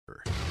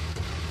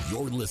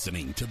You're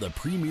listening to the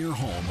premier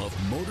home of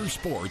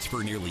motorsports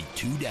for nearly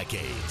 2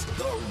 decades.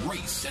 The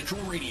Race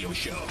Central Radio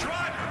Show.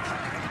 Drive!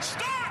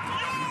 Start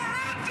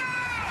your engine!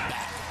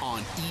 Back on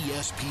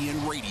ESPN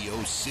Radio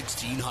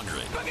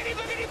 1600. Boogity,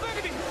 boogity,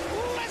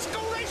 boogity! Let's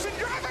go racing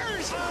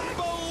drivers!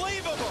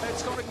 Unbelievable!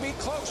 It's going to be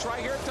close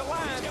right here at the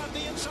line. He's got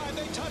the inside.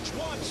 They touch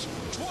once,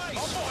 twice.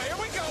 Oh boy,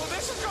 here we go.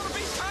 This is going to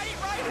be tight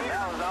right here.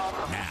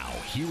 Now,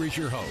 here is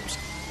your host,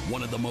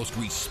 one of the most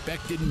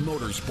respected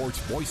motorsports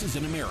voices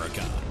in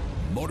America,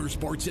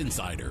 Motorsports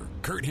Insider,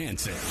 Kurt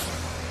Hansen.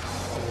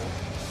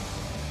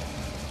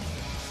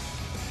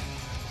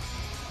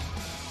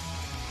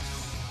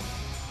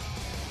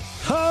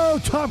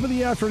 Oh, top of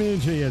the afternoon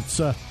to you. It's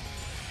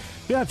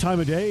that time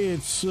of day.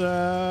 It's, 3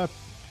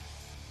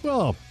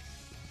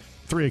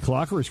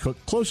 o'clock, or as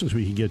close as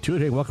we can get to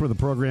it. Hey, welcome to the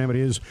program. It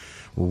is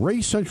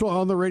Race Central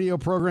on the radio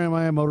program.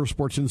 I am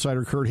Motorsports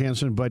Insider Kurt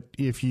Hansen, but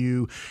if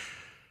you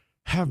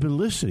have been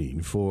listening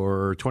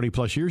for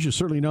 20-plus years, you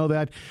certainly know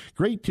that.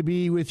 Great to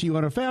be with you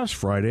on a fast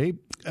Friday,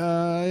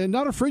 and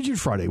not a frigid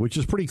Friday, which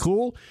is pretty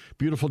cool.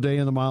 Beautiful day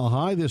in the Mile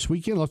High this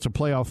weekend. Lots of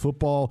playoff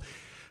football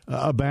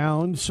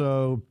abound,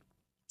 so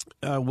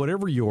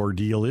whatever your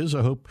deal is,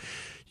 I hope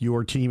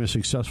your team is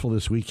successful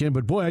this weekend.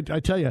 But, boy, I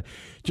tell you,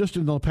 just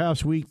in the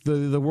past week,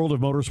 the world of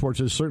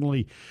motorsports is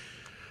certainly,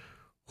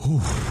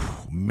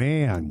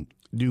 man,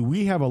 do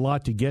we have a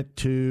lot to get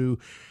to.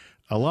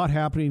 A lot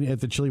happening at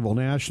the Chili Bowl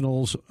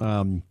Nationals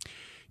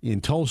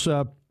in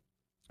Tulsa.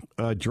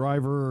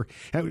 Driver,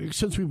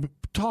 since we've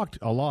talked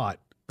a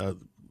lot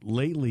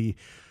lately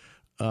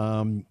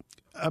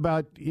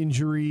about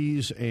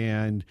injuries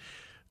and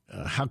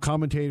how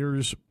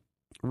commentators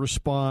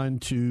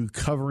respond to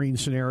covering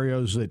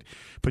scenarios that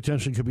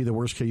potentially could be the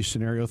worst case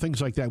scenario,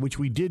 things like that, which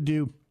we did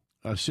do,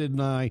 Sid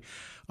and I,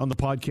 on the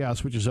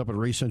podcast, which is up at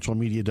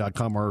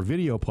racecentralmedia.com, our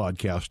video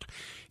podcast,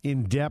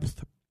 in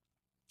depth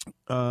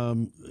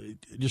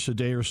just a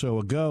day or so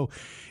ago.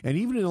 And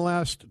even in the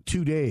last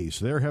 2 days,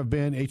 there have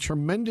been a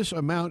tremendous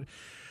amount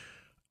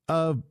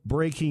of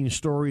breaking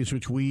stories,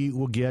 which we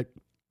will get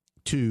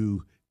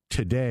to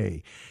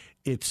today.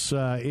 It's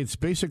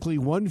basically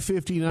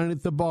 1:59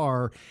 at the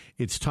bar.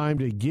 It's time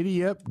to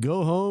giddy up,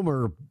 go home,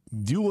 or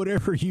do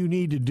whatever you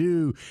need to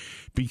do,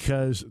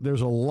 because there's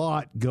a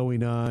lot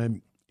going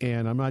on.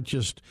 And I'm not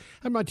just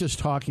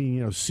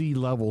talking, sea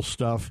level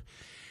stuff.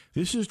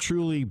 This is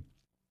truly,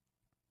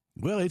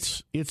 well,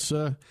 it's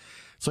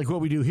like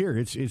what we do here.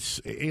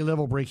 It's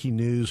A-level breaking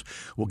news.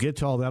 We'll get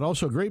to all that.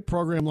 Also, a great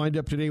program lined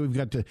up today. We've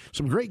got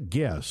some great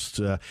guests.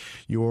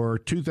 Your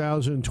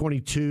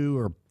 2022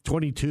 or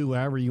 22,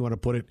 however you want to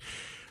put it,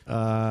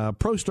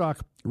 Pro Stock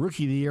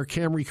Rookie of the Year,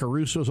 Camry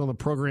Caruso's on the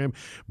program.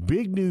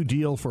 Big new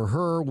deal for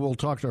her. We'll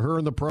talk to her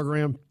in the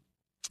program.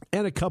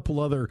 And a couple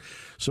other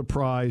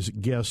surprise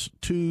guests,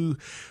 too,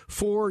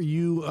 for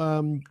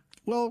you,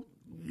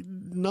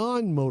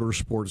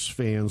 non-motorsports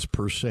fans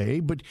per se,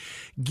 but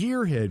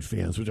gearhead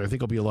fans, which I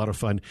think will be a lot of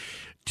fun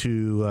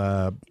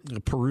to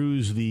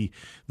peruse the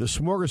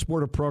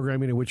smorgasbord of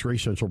programming in which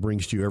Race Central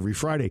brings to you every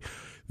Friday.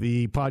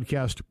 The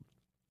podcast,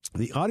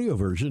 the audio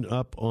version,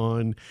 up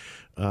on,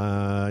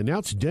 now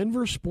it's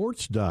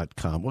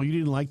denversports.com. Well, you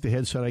didn't like the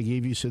headset I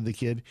gave you, said the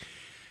kid.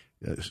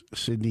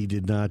 Sydney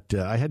did not.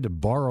 I had to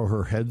borrow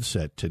her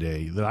headset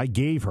today that I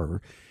gave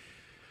her.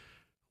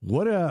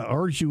 What a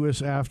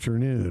arduous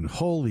afternoon.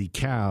 Holy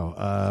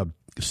cow.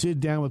 Sid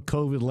down with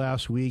COVID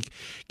last week,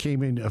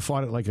 came in,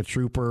 fought it like a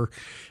trooper.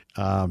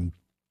 And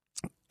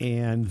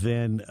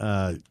then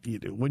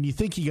when you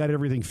think you got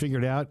everything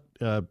figured out,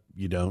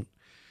 you don't.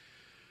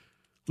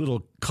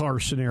 Little car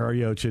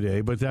scenario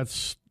today, but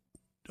that's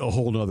a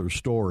whole nother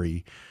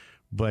story.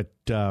 But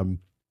the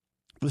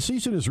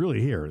season is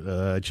really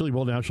here. Chili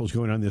Bowl Nationals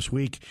going on this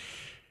week.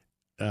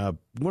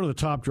 One of the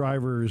top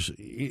drivers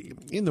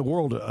in the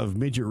world of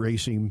midget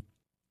racing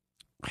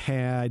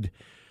had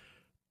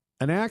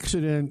an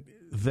accident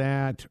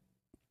that,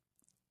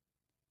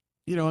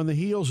 on the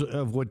heels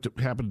of what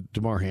happened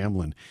to Damar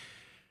Hamlin,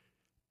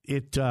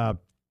 it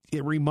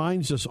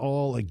reminds us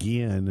all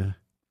again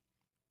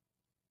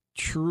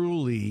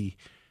truly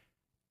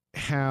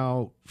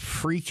how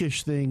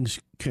freakish things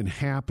can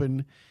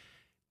happen,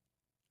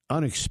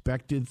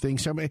 unexpected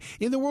things. I mean,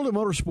 in the world of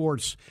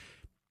motorsports,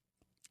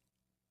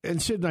 and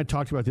Sid and I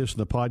talked about this in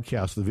the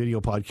podcast, the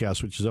video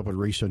podcast, which is up at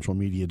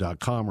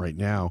racecentralmedia.com right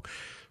now.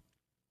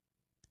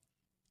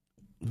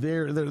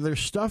 There's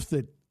stuff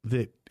that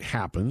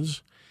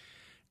happens,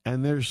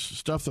 and there's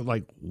stuff that,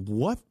 like,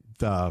 what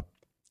the,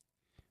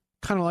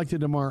 kind of like the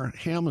Damar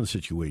Hamlin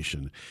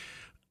situation.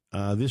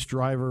 This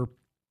driver,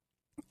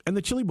 and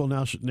the Chili Bowl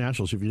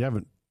Nationals, if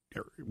you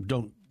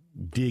don't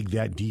dig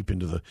that deep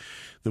into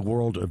the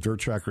world of dirt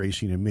track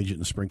racing and midget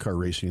and sprint car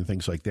racing and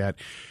things like that,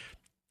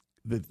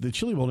 the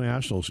Chili Bowl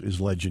Nationals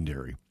is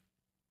legendary.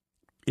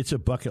 It's a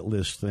bucket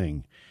list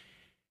thing.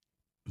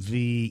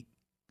 The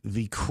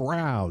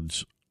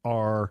crowds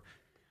are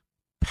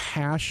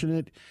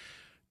passionate,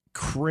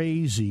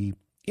 crazy,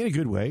 in a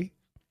good way,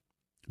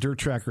 dirt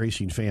track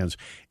racing fans.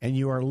 And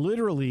you are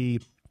literally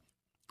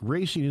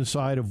racing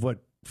inside of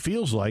what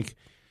feels like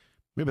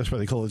Maybe that's why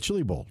they call it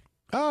Chili Bowl.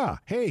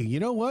 Hey, you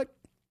know what?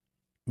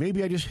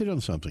 Maybe I just hit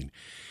on something.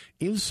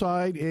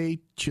 Inside a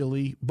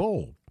Chili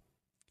Bowl,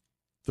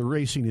 the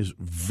racing is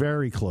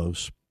very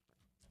close,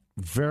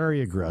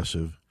 very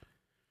aggressive,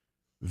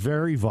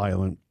 very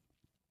violent.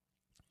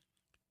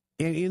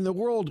 And in the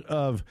world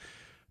of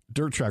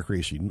dirt track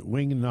racing,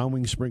 wing and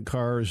non-wing sprint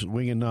cars,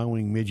 wing and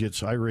non-wing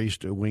midgets, I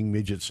raced wing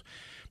midgets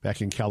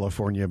back in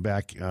California,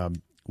 back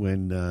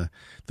when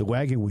the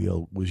wagon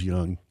wheel was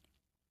young.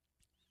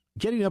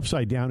 Getting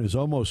upside down is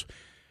almost,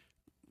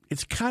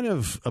 it's kind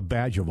of a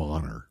badge of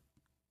honor.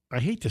 I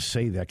hate to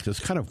say that because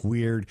it's kind of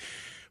weird,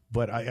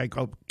 but I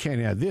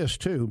can add this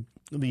too,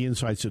 the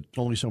insights that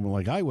only someone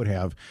like I would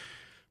have.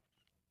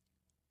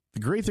 The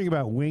great thing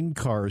about wing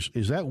cars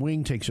is that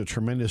wing takes a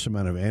tremendous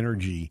amount of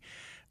energy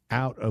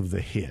out of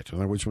the hit. In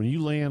other words, when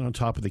you land on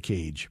top of the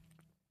cage,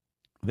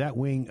 that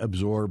wing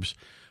absorbs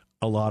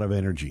a lot of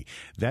energy.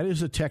 That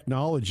is a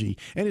technology,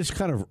 and it's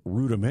kind of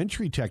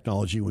rudimentary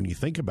technology when you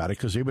think about it,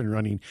 because they've been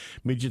running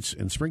midgets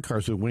and sprint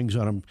cars with wings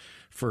on them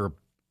for,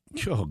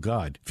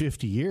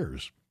 50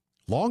 years,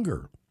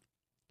 longer.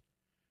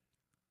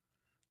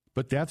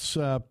 But that's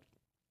kind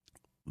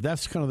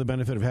of the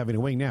benefit of having a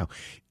wing. Now,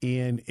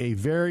 in a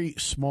very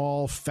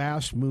small,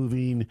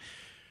 fast-moving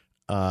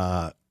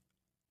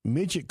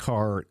midget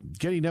car,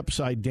 getting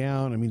upside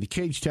down, I mean, the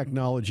cage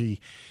technology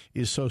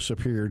is so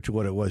superior to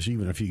what it was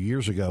even a few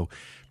years ago.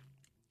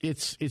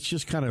 It's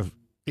just kind of,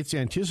 it's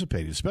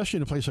anticipated, especially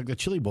in a place like the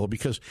Chili Bowl,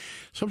 because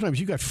sometimes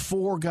you got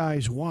 4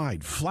 guys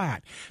wide,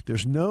 flat.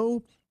 There's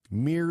no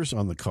mirrors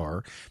on the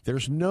car.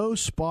 There's no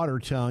spotter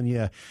telling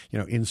you,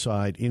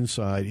 inside,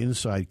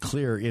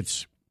 clear.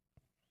 It's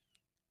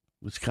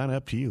kind of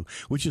up to you,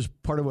 which is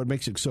part of what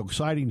makes it so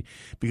exciting,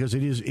 because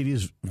it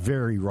is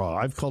very raw.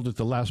 I've called it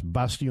the last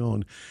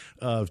bastion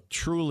of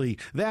truly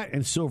that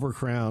and Silver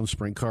Crown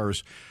sprint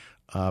cars.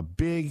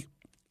 Big,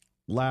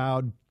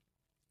 loud,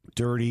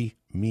 dirty,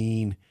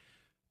 mean,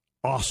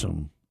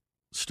 awesome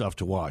stuff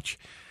to watch.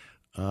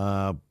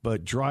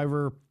 But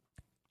driver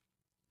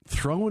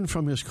throwing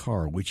from his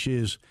car, which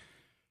is,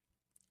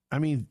 I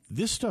mean,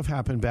 this stuff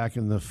happened back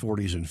in the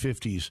 40s and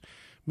 50s,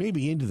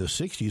 maybe into the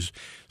 60s.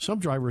 Some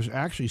drivers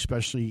actually,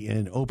 especially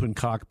in open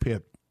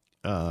cockpit,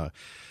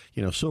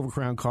 Silver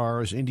Crown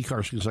cars, Indy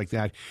cars, things like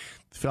that,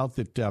 felt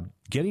that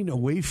getting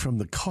away from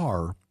the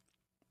car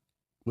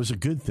was a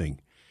good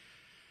thing.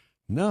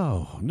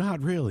 No,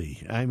 not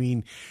really. I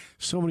mean,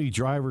 so many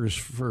drivers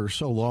for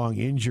so long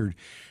injured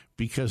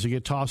because they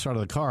get tossed out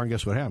of the car, and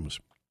guess what happens?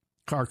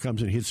 Car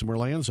comes and hits them or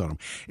lands on them.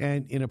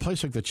 And in a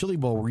place like the Chili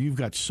Bowl, where you've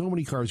got so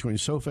many cars going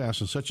so fast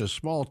in such a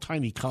small,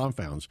 tiny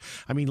confounds,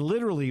 I mean,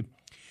 literally,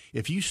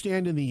 if you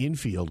stand in the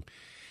infield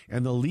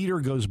and the leader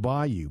goes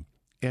by you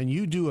and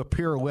you do a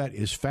pirouette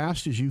as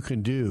fast as you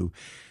can do,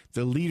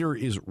 the leader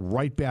is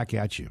right back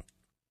at you.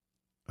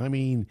 I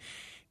mean,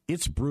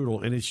 it's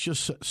brutal, and it's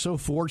just so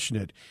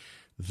fortunate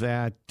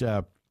that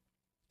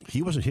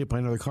he wasn't hit by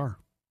another car.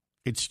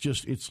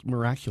 It's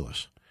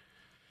miraculous.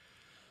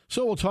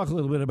 So we'll talk a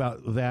little bit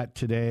about that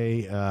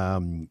today.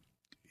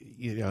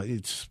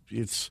 It's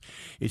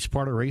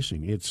part of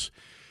racing. It's,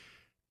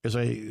 as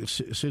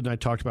Sid and I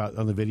talked about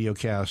on the video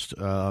cast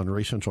on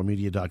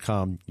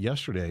RaceCentralMedia.com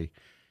yesterday,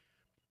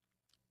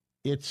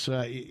 it's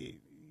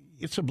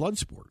a blood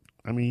sport.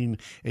 I mean,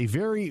 a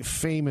very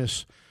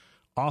famous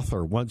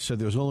author once said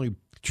there's only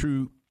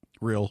true,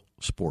 real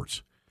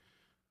sports: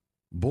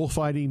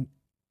 bullfighting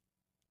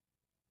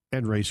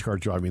and race car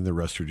driving. The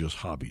rest are just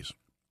hobbies.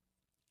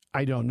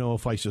 I don't know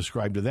if I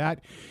subscribe to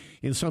that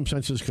in some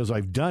senses, because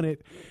I've done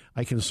it.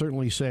 I can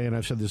certainly say, and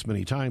I've said this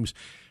many times,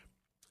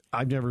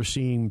 I've never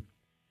seen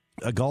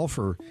a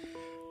golfer,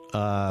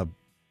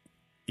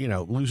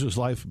 lose his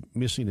life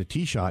missing a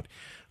tee shot.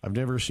 I've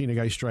never seen a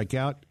guy strike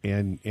out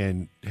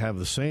and have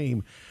the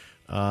same.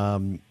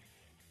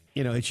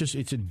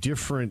 It's a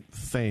different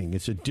thing.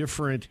 It's a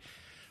different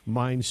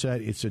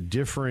mindset. It's a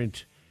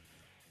different.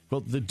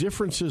 Well, the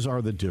differences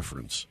are the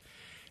difference.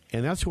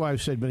 And that's why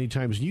I've said many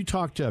times, you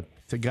talk to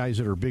guys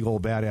that are big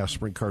old badass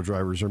sprint car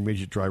drivers or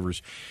midget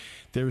drivers,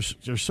 there's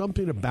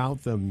something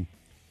about them,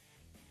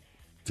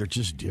 they're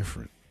just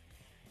different.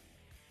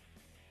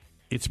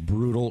 It's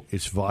brutal.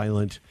 It's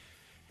violent.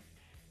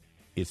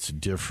 It's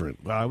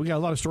different. We got a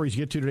lot of stories to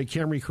get to today.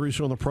 Camry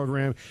Caruso on the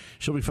program.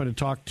 She'll be fun to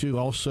talk to.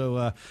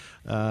 Also,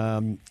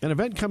 an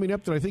event coming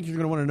up that I think you're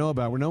going to want to know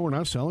about. We're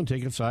not selling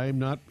tickets. I'm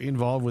not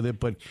involved with it.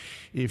 But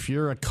if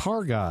you're a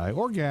car guy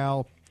or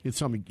gal, it's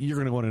something you're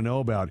going to want to know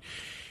about.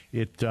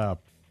 A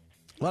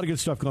lot of good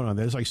stuff going on.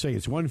 As I say,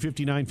 it's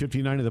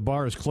 1:59 and the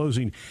bar is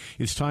closing.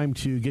 It's time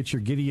to get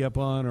your giddy up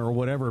on or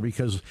whatever,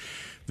 because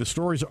the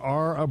stories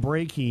are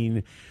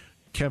breaking.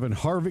 Kevin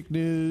Harvick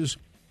news,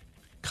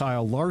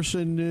 Kyle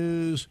Larson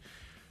news,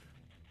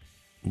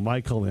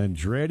 Michael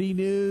Andretti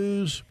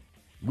news.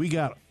 We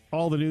got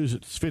all the news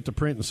that's fit to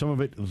print, and some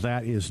of it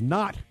that is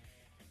not.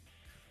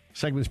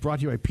 Segment's brought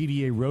to you by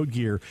PDA Road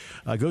Gear.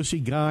 Go see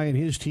Guy and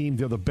his team.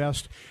 They're the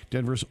best.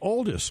 Denver's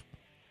oldest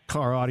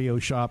car audio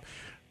shop.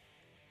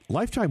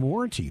 Lifetime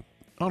warranty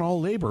on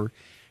all labor,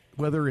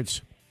 whether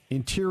it's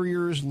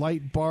interiors,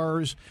 light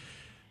bars.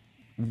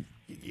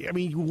 I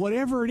mean,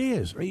 whatever it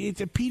is.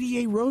 It's a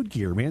PDA Road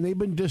Gear, man. They've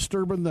been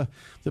disturbing the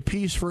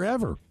peace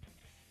forever.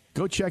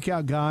 Go check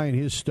out Guy and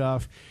his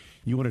stuff.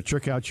 You want to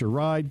trick out your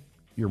ride,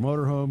 your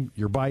motorhome,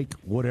 your bike,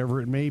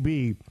 whatever it may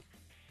be,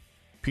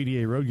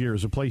 PDA Road Gear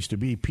is a place to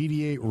be.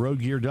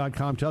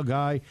 PDARoadgear.com. Tell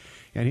Guy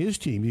and his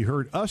team. You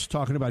heard us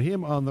talking about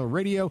him on the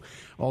radio.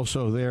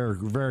 Also, their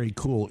very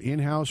cool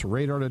in-house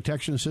radar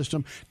detection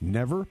system.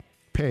 Never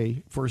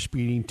pay for a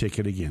speeding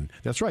ticket again.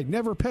 That's right.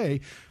 Never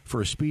pay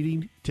for a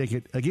speeding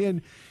ticket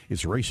again.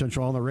 It's Race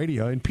Central on the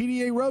radio and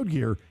PDA Road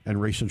Gear and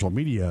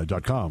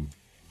RaceCentralMedia.com.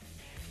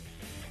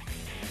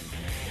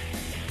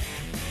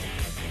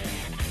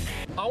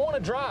 I want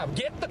to drive.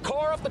 Get the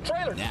car off the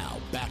trailer. Now,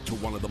 back to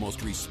one of the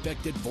most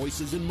respected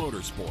voices in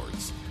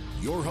motorsports,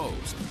 your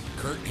host,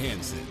 Kurt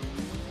Hansen.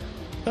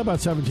 About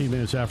 17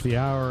 minutes after the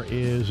hour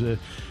is a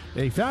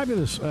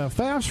fabulous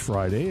Fast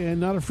Friday and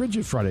not a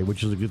Frigid Friday,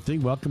 which is a good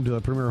thing. Welcome to the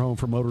premier home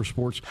for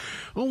motorsports.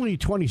 Only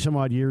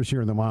 20-some-odd years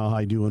here in the Mile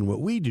High doing what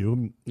we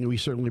do. We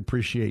certainly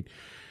appreciate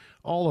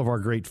all of our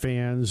great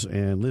fans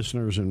and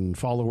listeners and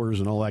followers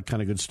and all that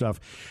kind of good stuff.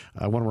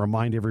 I want to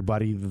remind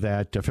everybody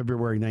that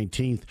February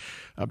 19th,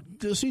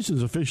 the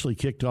season's officially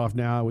kicked off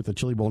now with the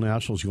Chili Bowl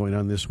Nationals going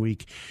on this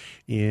week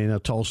in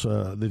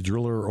Tulsa, the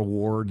Driller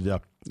Award,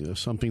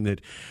 something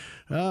that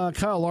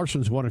Kyle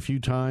Larson's won a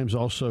few times,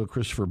 also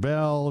Christopher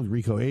Bell,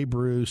 Rico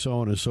Abreu, so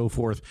on and so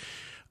forth.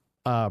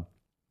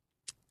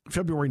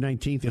 February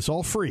 19th, it's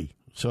all free.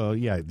 So,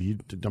 yeah, you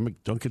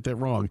don't get that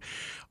wrong.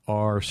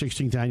 Our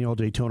 16th annual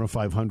Daytona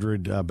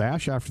 500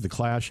 bash after the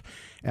Clash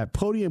at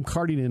Podium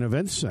Karting and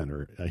Events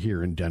Center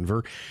here in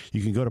Denver.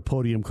 You can go to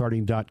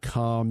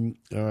podiumkarting.com.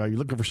 You're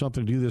looking for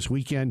something to do this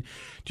weekend.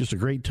 Just a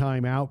great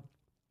time out.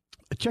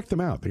 Check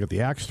them out. They got the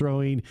axe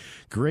throwing,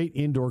 great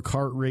indoor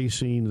kart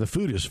racing. The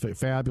food is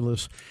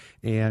fabulous,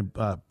 and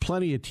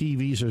plenty of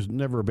TVs. There's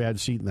never a bad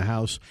seat in the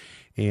house.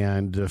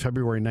 And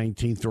February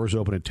 19th, doors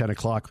open at 10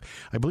 o'clock.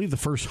 I believe the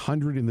first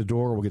 100 in the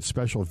door will get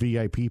special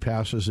VIP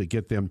passes that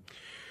get them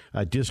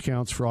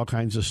discounts for all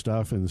kinds of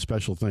stuff and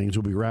special things.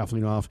 We'll be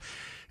raffling off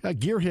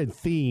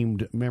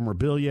Gearhead-themed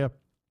memorabilia.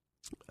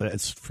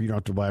 It's free. You don't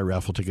have to buy a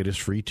raffle ticket. It's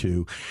free,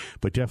 too.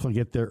 But definitely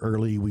get there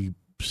early. We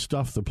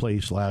stuffed the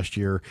place last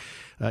year,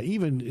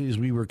 even as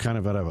we were kind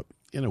of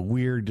in a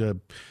weird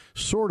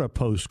sort of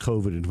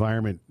post-COVID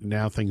environment.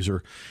 Now things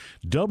are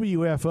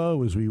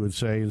WFO, as we would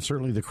say, and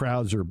certainly the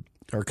crowds are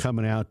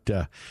coming out.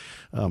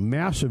 A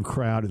massive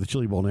crowd at the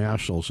Chili Bowl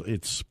Nationals.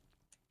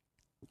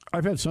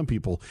 I've had some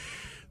people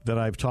that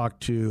I've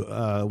talked to,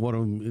 one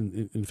of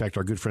them, in fact,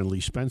 our good friend Lee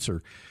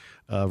Spencer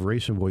of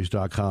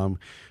RacingBoys.com,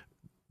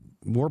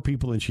 more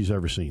people than she's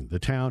ever seen. The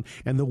town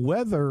and the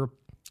weather,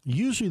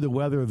 usually the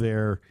weather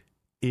there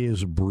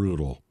is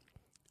brutal.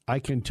 I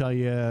can tell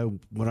you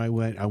when I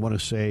went, I want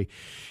to say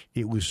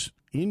it was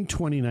in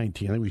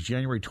 2019. I think it was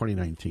January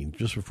 2019,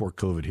 just before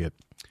COVID hit.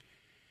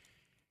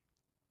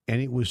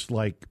 And it was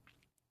like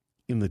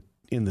in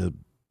the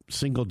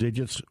single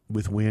digits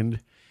with wind.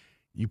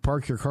 You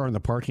park your car in the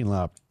parking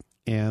lot,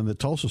 and the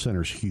Tulsa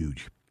Center is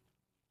huge.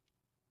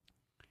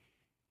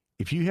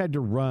 If you had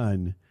to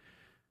run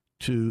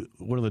to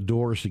one of the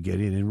doors to get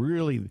in, and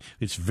really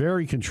it's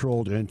very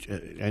controlled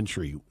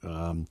entry,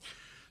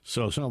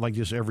 so it's not like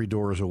just every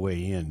door is a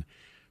way in.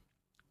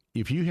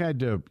 If you had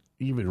to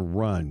even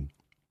run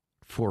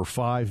for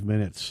 5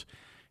 minutes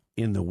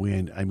in the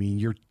wind, I mean,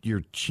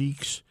 your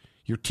cheeks,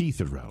 your teeth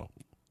would rattle.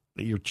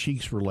 Your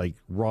cheeks were like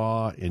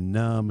raw and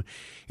numb.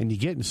 And you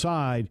get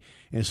inside,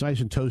 and it's nice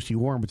and toasty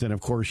warm, but then,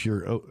 of course,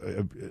 you're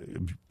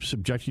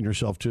subjecting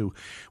yourself to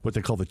what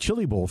they call the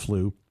Chili Bowl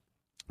flu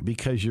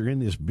because you're in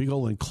this big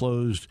old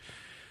enclosed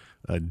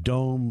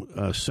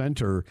dome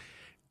center,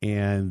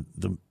 and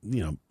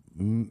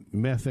methanol,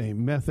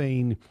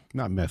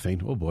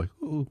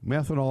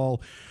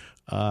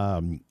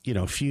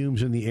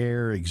 fumes in the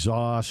air,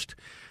 exhaust,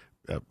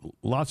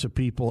 lots of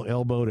people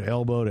elbow to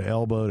elbow to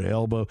elbow to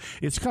elbow.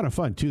 It's kind of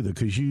fun too, though,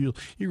 because you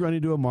run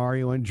into a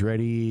Mario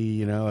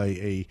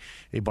Andretti,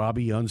 a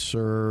Bobby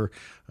Unser,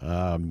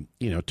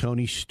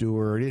 Tony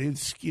Stewart.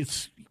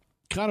 It's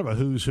kind of a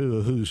who's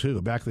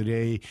who. Back in the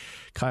day,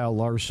 Kyle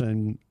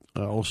Larson,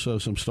 also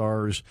some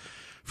stars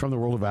from the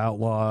world of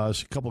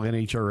outlaws, a couple of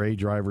NHRA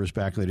drivers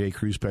back in the day,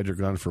 Cruz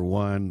Pedregon for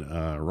one,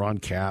 Ron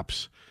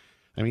Capps.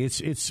 I mean,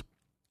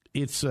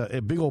 it's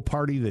a big old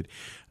party that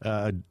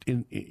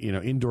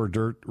indoor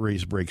dirt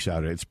race breaks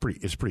out. It's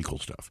pretty cool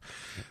stuff.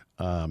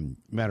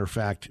 Matter of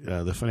fact,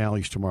 the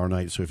finale's tomorrow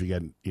night. So if you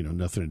got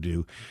nothing to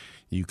do,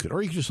 you can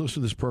just listen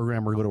to this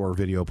program or go to our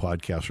video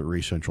podcast at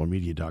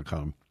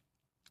RaceCentralMedia.com.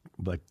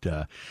 But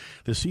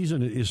the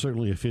season is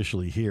certainly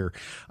officially here.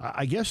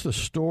 I guess the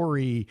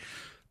story.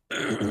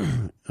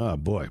 Oh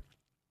boy,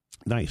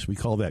 nice. We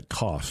call that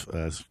cough.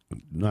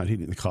 Not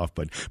hitting the cough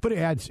button, but it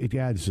adds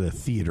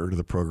theater to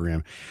the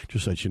program.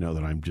 Just so that you know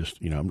that I'm just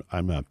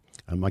I'm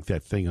like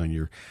that thing on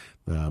your.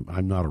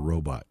 I'm not a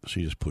robot,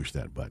 so you just push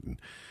that button.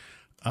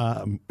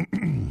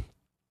 Kevin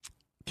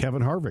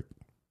Harvick,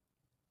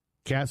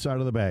 cat's out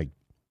of the bag.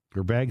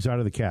 or bags out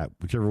of the cat,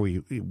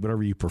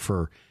 whatever you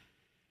prefer.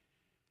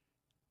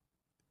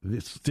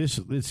 It's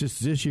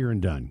this year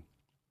and done.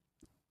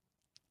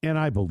 And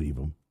I believe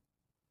him.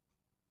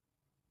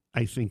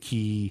 I think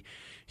he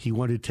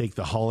wanted to take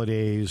the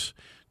holidays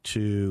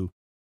to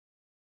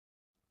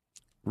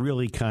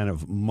really kind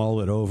of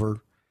mull it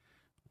over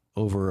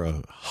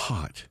a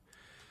hot,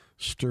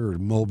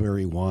 stirred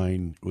mulberry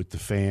wine with the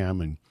fam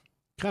and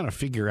kind of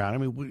figure out. I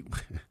mean,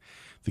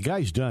 the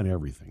guy's done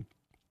everything.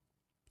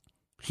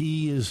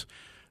 He is,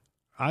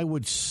 I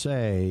would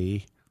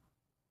say,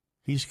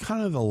 he's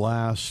kind of the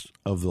last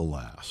of the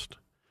last.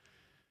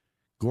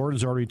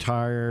 Gordon's already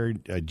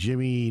retired.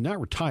 Jimmy,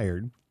 not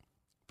retired,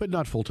 but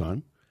not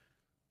full-time.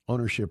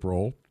 Ownership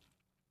role.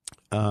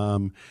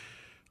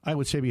 I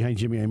would say behind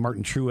Jimmy,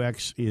 Martin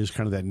Truex is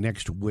kind of that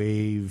next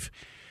wave.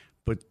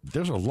 But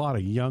there's a lot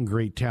of young,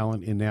 great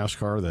talent in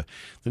NASCAR.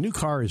 The new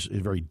car is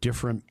very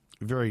different,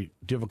 very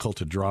difficult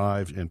to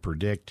drive and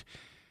predict.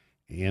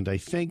 And I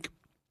think,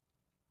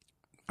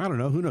 I don't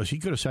know, who knows? He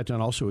could have sat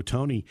down also with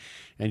Tony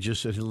and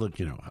just said, look,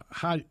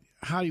 what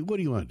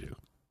do you want to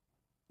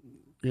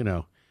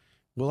do?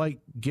 Will I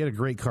get a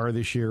great car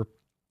this year?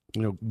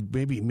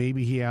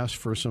 Maybe he asked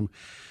for some,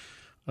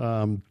 he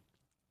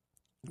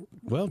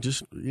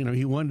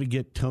wanted to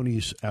get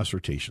Tony's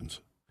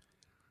assertions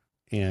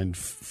and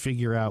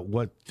figure out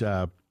what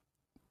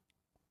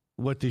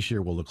this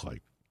year will look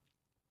like.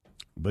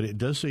 But it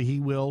does say he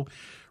will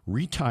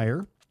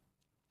retire,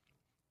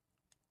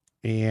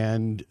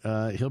 and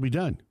he'll be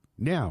done.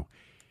 Now,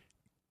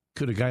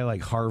 could a guy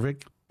like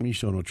Harvick,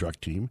 Misono Truck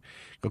Team,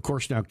 of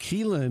course, now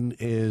Keelan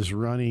is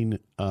running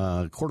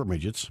quarter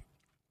midgets.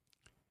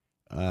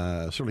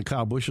 Certainly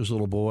Kyle Busch's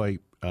little boy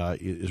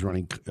is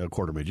running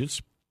quarter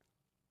midgets.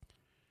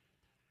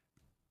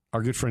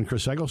 Our good friend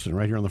Chris Eggleston,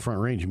 right here on the Front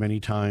Range,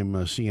 many-time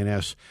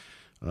CNS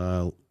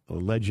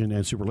legend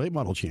and super late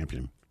model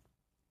champion.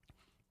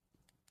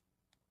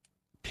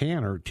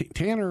 Tanner,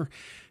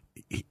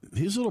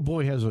 his little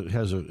boy has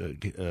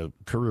a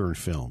career in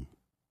film.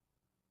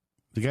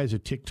 The guy's a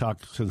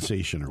TikTok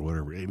sensation or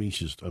whatever. I mean, he's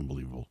just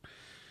unbelievable.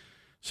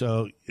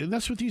 So, and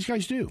that's what these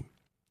guys do.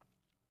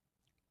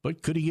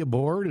 But could he get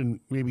bored and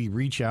maybe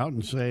reach out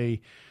and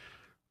say,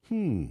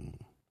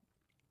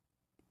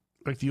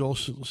 like the old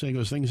saying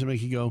goes, things that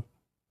make you go,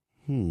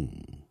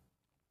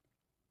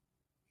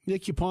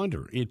 make you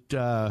ponder.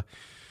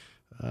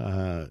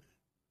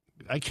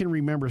 I can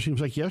remember, it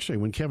seems like yesterday,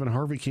 when Kevin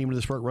Harvick came to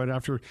this park right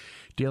after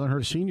Dale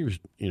Earnhardt Sr.'s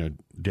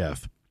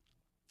death.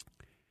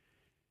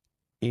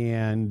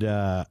 And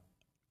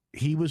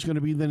he was going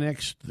to be the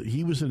next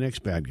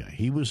bad guy.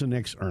 He was the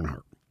next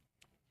Earnhardt.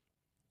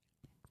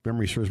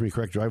 Memory serves me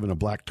correct, driving a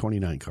black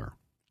 29 car.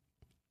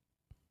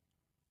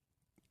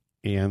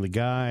 And the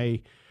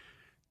guy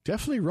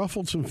definitely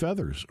ruffled some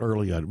feathers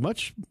early on.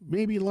 Much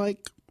maybe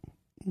like,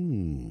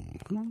 who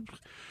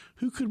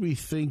could we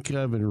think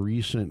of in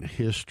recent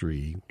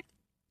history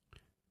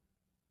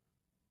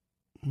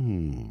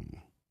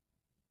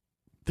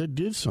that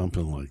did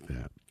something like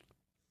that?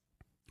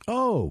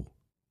 Oh,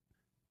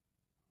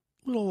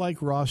 a little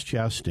like Ross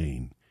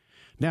Chastain.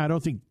 Now, I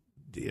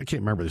can't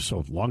remember this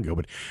so long ago,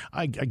 but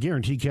I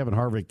guarantee Kevin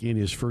Harvick in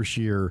his first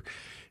year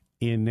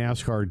in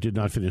NASCAR did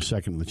not finish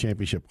second in the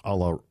championship a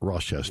la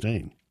Ross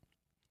Chastain.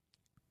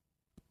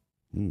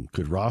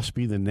 Could Ross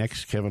be the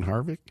next Kevin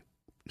Harvick?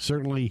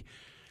 Certainly,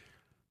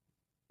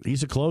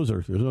 he's a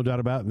closer. There's no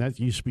doubt about it. And that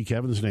used to be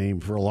Kevin's name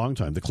for a long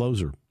time, the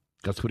closer.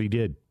 That's what he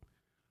did.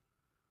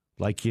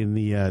 Like in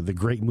the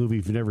great movie,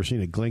 if you've never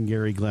seen it,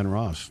 Glengarry Glen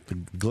Ross. The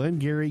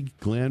Glengarry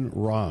Glen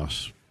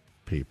Ross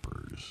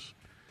Papers.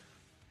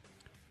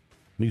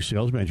 New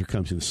sales manager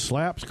comes in,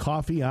 slaps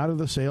coffee out of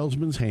the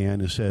salesman's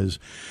hand and says,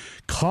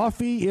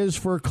 "Coffee is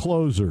for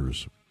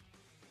closers."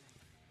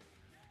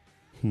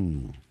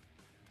 A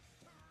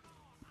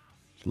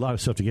lot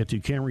of stuff to get to.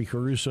 Camry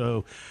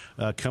Caruso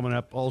coming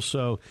up.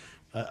 Also,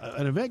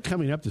 an event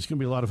coming up that's going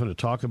to be a lot of fun to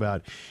talk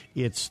about.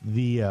 It's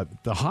the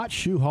Hot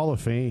Shoe Hall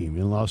of Fame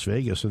in Las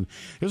Vegas. And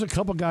there's a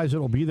couple guys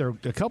that will be there.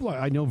 A couple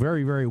I know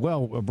very, very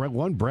well.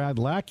 One, Brad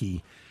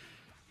Lackey.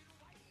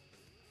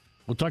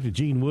 We'll talk to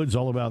Gene Woods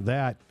all about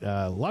that.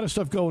 A lot of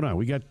stuff going on.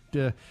 We got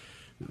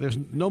there's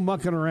no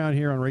mucking around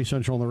here on Race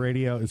Central on the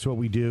radio. It's what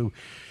we do.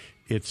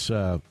 It's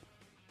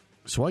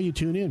why you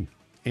tune in.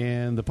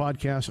 And the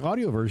podcast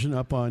audio version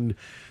up on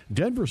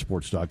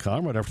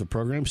denversports.com right after the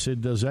program.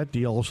 Sid does that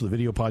deal. Also, the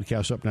video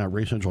podcast up now at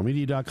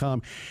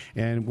racecentralmedia.com.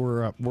 And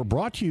we're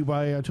brought to you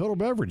by Total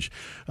Beverage.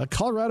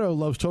 Colorado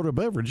loves Total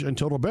Beverage, and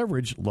Total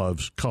Beverage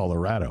loves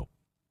Colorado.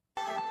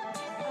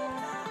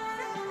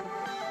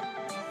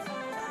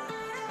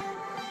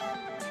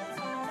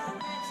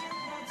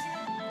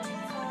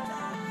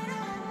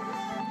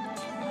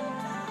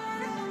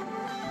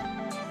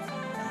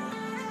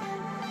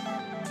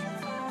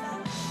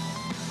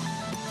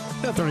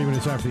 About 30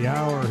 minutes after the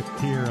hour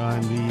here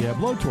on the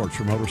Blowtorch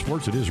for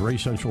Motorsports. It is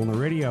Race Central on the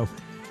radio.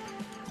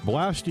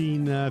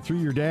 Blasting through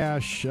your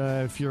dash.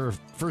 If you're a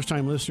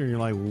first-time listener, you're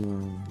like,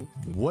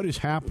 what is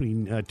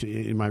happening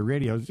in my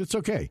radio? It's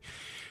okay.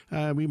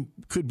 We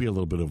could be a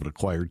little bit of an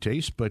acquired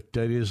taste, but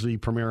it is the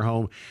premier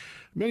home,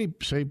 many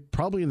say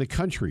probably in the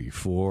country,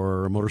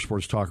 for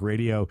Motorsports Talk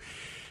Radio.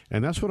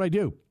 And that's what I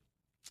do.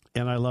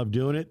 And I love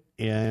doing it.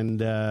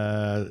 And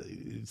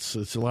it's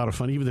a lot of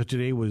fun, even though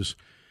today was,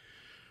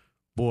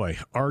 boy,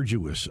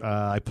 arduous.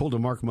 I pulled a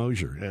Mark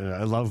Mosier.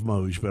 I love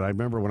Moj, but I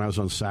remember when I was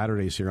on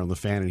Saturdays here on The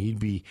Fan, and he'd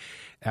be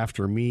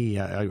after me.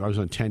 I was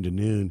on 10 to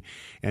noon,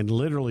 and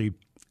literally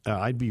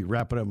I'd be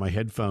wrapping up my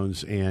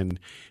headphones, and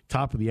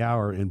top of the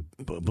hour, and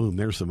boom,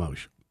 there's the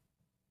Moj.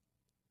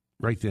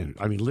 Right then.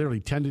 I mean,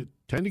 literally 10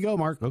 to go,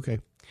 Mark. Okay.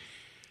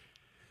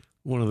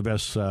 One of the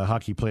best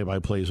hockey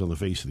play-by-plays on the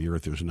face of the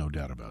earth. There's no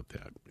doubt about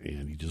that.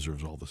 And he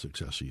deserves all the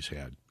success he's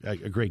had.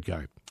 A great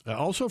guy.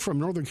 Also from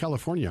Northern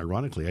California,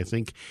 ironically. I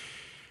think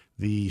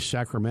the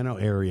Sacramento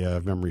area,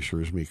 if memory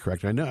serves me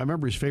correct. I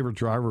remember his favorite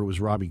driver was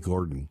Robbie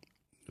Gordon.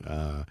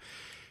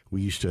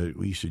 We used to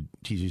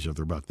tease each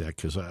other about that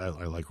because I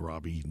like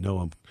Robbie. Know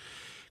him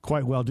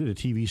quite well. Did a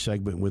TV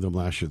segment with him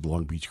last year at the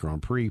Long Beach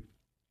Grand Prix.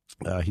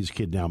 His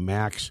kid now,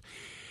 Max,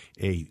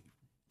 a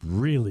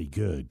really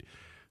good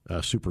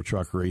super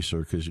truck racer,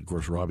 because of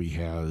course Robbie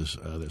has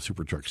that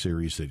super truck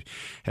series that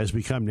has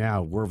become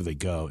now, wherever they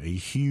go, a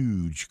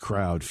huge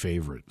crowd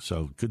favorite.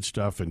 So good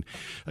stuff, and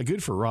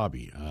good for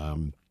Robbie.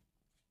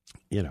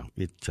 He's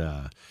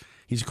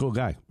a cool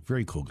guy,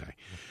 very cool guy.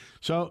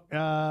 So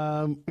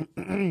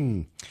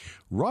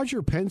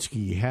Roger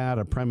Penske had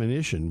a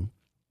premonition,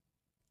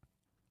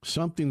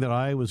 something that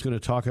I was going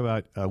to talk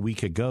about a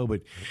week ago,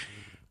 but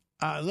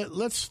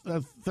let's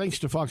thanks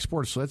to Fox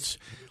Sports, let's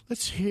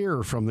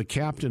hear from the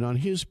captain on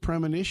his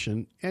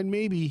premonition and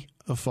maybe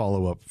a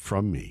follow-up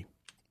from me.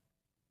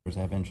 I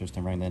have interest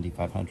in running the Indy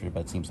 500, but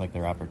it seems like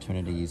their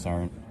opportunities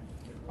aren't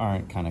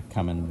kind of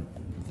coming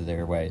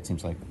their way. It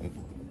seems like,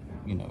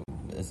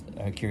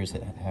 I'm curious,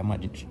 how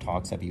much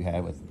talks have you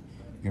had with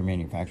your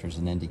manufacturers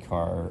in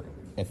IndyCar,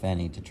 if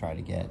any, to try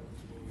to get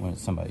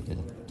somebody to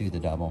do the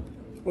double?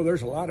 Well,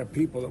 there's a lot of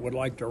people that would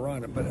like to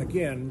run it, but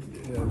again,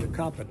 the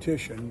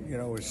competition,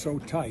 is so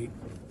tight,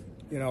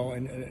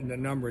 and the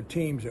number of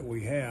teams that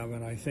we have,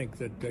 and I think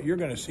that you're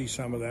going to see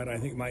some of that. I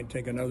think it might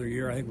take another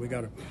year. I think we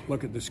got to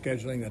look at the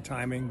scheduling, the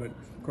timing, but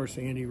of course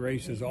the Indy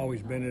race has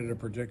always been at a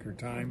particular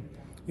time,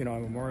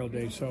 on Memorial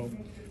Day. So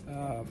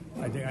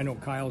I know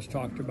Kyle's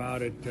talked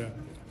about it.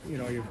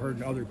 You've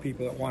heard other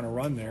people that want to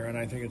run there, and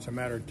I think it's a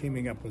matter of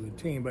teaming up with a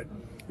team. But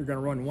you're going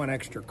to run one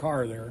extra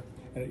car there.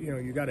 And,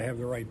 you got to have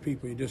the right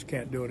people. You just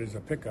can't do it as a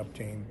pickup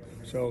team.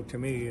 So to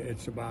me,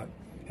 it's about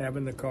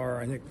having the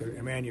car. I think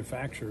the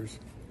manufacturers,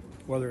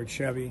 whether it's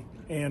Chevy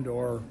and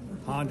or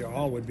Honda,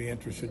 all would be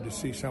interested to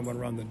see someone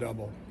run the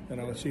double.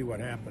 See what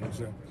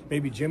happens.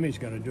 Maybe Jimmy's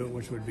going to do it,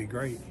 which would be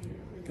great,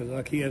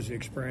 because he has the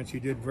experience.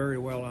 He did very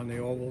well on the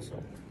ovals,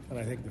 and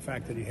I think the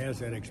fact that he has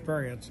that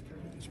experience,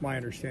 it's my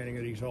understanding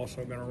that he's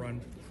also going to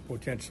run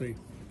potentially.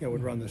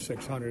 Would run the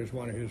 600 as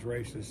one of his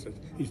races that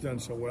he's done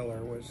so well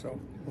there with. So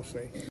we'll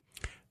see.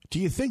 Do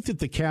you think that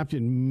the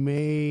captain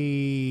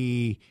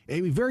may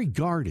be very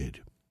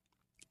guarded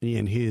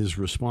in his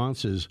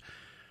responses?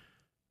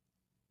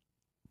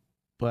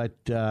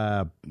 But,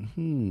 Kurt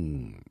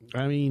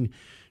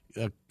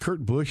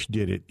Busch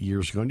did it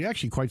years ago, and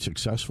actually quite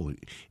successfully.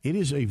 It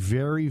is a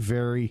very,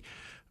 very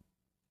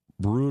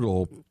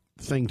brutal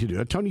thing to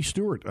do. Tony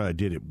Stewart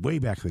did it way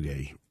back in the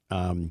day.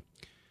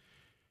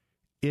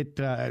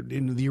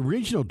 In the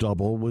original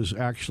double was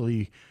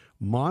actually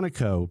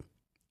Monaco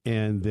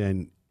and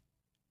then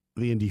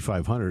the Indy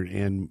 500,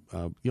 and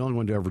the only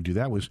one to ever do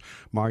that was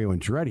Mario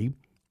Andretti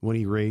when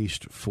he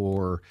raced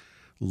for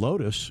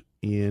Lotus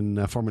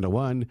in Formula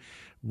One,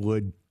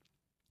 would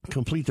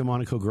complete the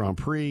Monaco Grand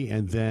Prix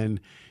and then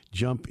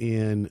jump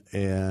in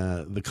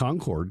the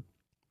Concorde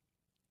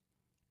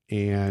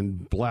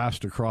and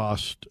blast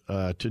across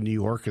to New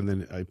York, and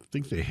then I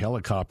think they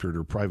helicoptered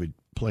or private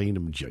planed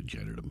him, jetted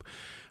him,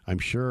 I'm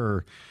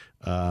sure,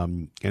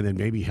 and then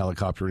maybe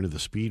helicopter into the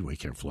Speedway.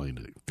 Can't fly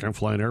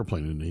an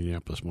airplane in the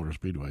Indianapolis Motor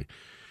Speedway,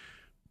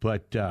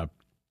 but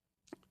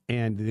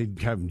and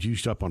they'd have him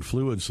juiced up on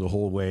fluids the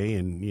whole way,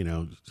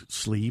 and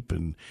sleep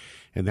and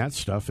that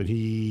stuff. And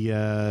he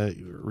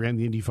ran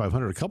the Indy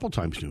 500 a couple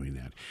times doing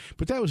that.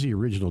 But that was the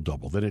original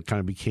double. Then it kind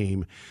of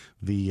became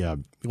the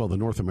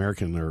North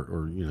American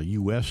or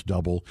U.S.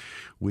 double,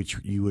 which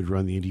you would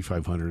run the Indy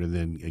 500 and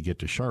then get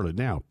to Charlotte.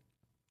 Now,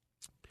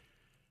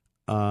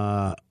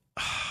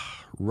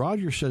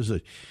 Roger says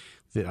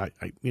that I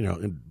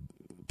and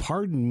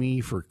pardon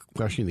me for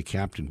questioning the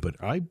captain, but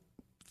I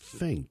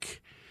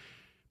think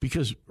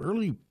because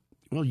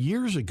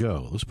years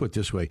ago, let's put it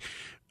this way,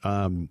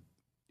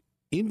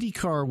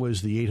 IndyCar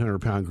was the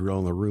 800-pound gorilla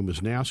in the room as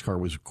NASCAR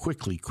was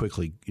quickly,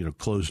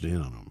 closed in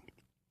on them.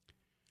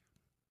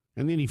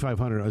 And the Indy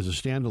 500 as a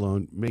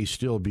standalone may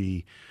still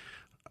be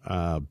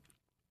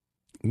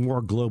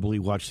more globally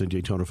watched than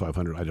Daytona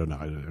 500. I don't know.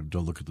 I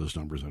don't look at those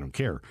numbers. I don't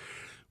care.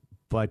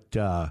 But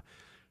the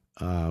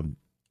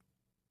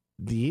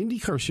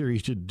IndyCar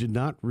series did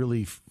not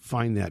really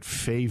find that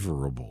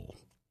favorable.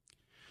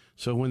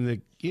 So when the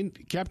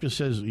captain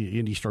says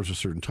Indy starts a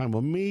certain time,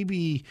 well,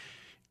 maybe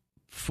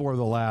for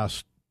the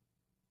last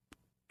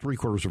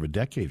 3/4 of a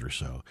decade or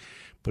so.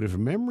 But if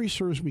memory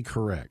serves me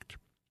correct,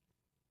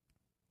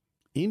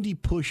 Indy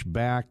pushed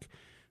back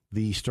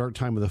the start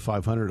time of the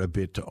 500 a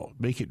bit to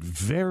make it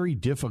very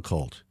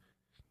difficult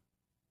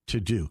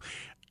to do.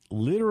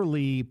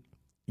 Literally,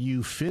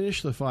 you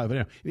finish the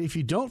 500. If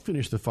you don't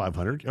finish the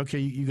 500, okay,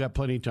 you got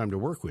plenty of time to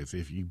work with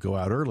if you go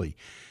out early.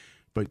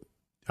 But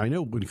I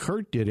know when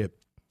Kurt did it,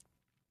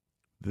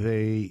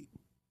 they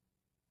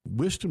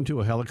whisked him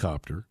to a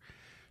helicopter,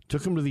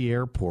 took him to the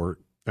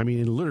airport. I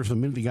mean, literally, from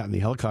the minute they got in the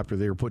helicopter,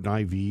 they were putting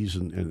IVs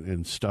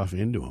and stuff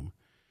into him.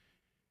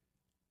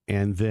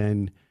 And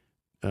then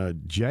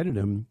jetted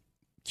him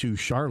to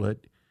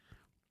Charlotte,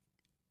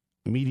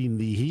 meeting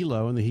the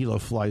helo, and the helo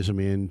flies him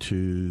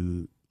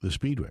into the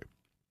Speedway.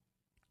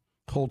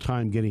 Whole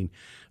time getting,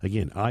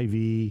 again,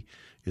 IV,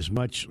 as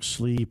much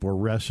sleep or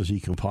rest as he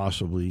can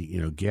possibly,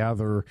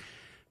 gather.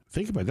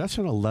 Think about it. That's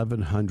an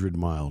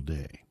 1,100-mile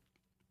day.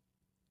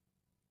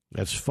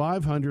 That's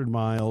 500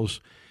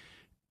 miles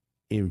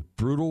in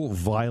brutal,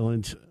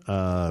 violent,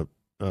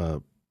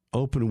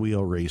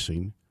 open-wheel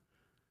racing.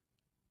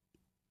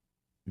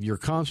 Your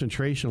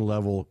concentration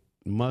level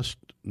must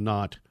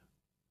not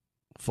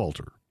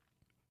falter.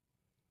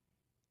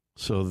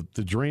 So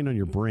the drain on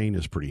your brain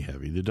is pretty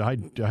heavy. The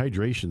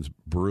dehydration's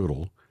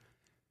brutal.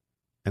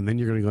 And then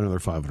you're going to go another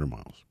 500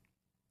 miles.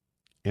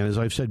 And as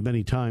I've said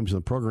many times in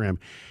the program,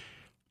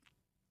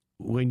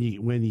 when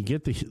you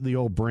get the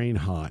old brain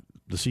hot,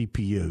 the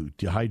CPU,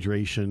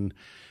 dehydration,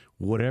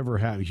 whatever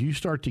happens, you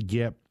start to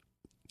get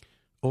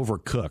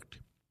overcooked.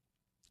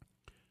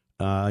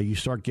 You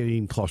start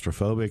getting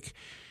claustrophobic.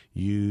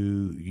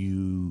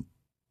 You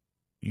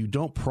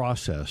don't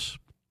process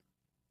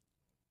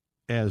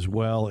as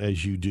well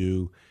as you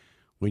do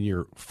when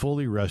you're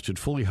fully rested,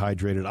 fully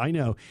hydrated. I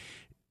know,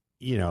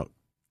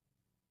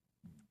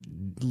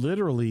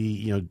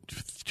 literally,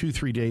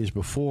 2-3 days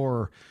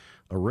before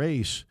a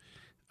race,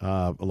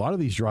 a lot of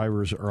these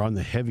drivers are on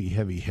the heavy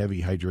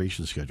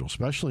hydration schedule,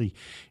 especially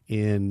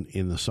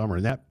in the summer.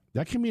 And that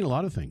can mean a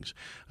lot of things.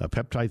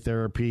 Peptide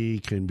therapy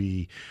can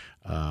be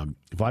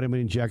vitamin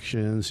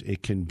injections.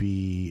 It can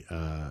be,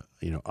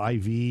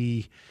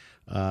 IV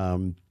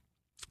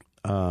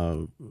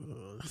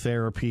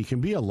therapy. It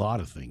can be a lot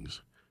of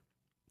things.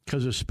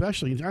 Because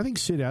especially, I think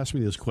Sid asked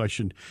me this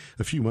question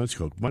a few months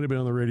ago. Might have been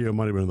on the radio,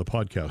 might have been on the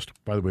podcast.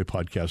 By the way,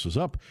 podcast is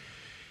up.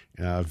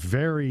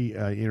 Very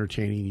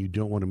entertaining. You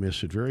don't want to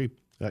miss it. Very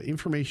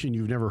information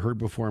you've never heard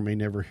before, may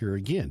never hear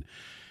again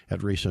at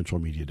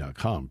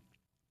RaceCentralMedia.com.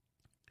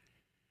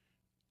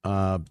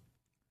 As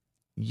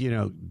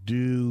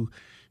you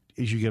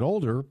get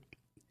older,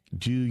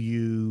 do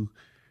you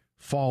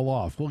fall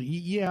off? Well,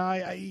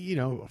 yeah,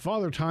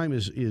 Father Time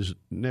is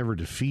never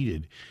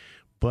defeated.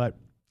 But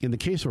in the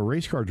case of a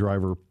race car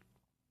driver,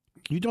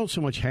 you don't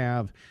so much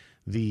have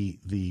the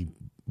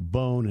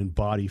bone and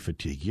body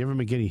fatigue. You haven't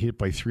been getting hit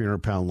by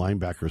 300-pound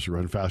linebackers who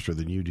run faster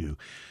than you do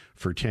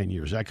for 10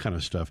 years, that kind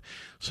of stuff.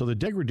 So the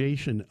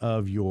degradation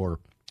of your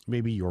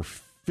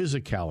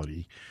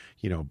physicality,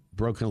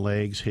 broken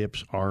legs,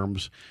 hips,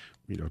 arms,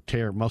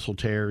 muscle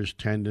tears,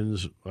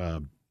 tendons,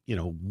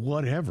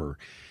 whatever.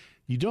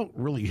 You don't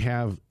really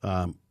have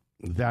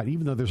that,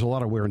 even though there's a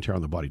lot of wear and tear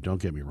on the body.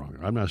 Don't get me wrong.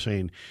 I'm not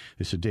saying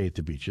it's a day at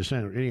the beach. Just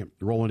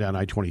rolling down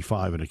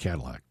I-25 in a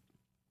Cadillac.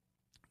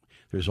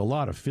 There's a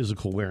lot of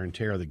physical wear and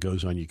tear that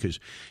goes on you because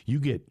you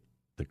get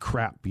the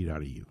crap beat out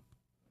of you.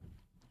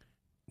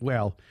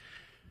 Well,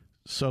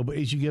 but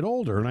as you get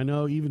older, and I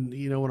know even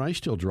when I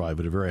still drive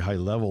at a very high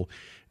level,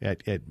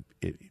 in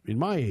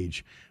my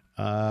age,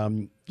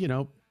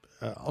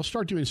 I'll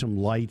start doing some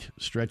light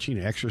stretching,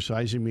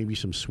 exercising, maybe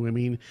some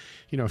swimming,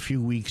 a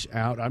few weeks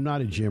out. I'm not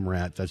a gym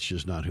rat. That's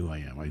just not who I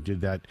am. I did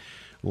that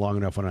long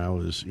enough when I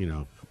was,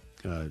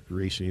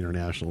 racing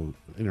internationally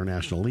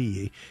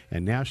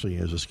and nationally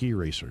as a ski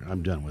racer.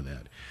 I'm done with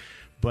that.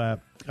 But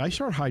I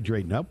start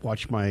hydrating up,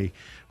 watch my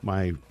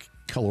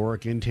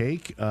caloric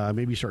intake,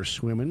 maybe start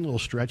swimming, a little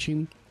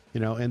stretching,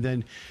 and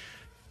then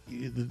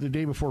the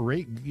day before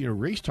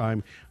race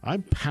time,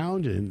 I'm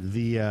pounding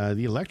the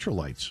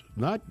electrolytes,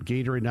 not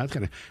Gatorade, not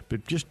kind of,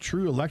 but just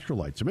true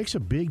electrolytes. It makes a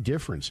big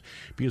difference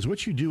because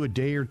what you do a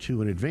day or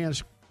two in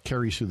advance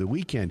carries through the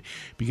weekend.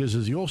 Because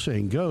as the old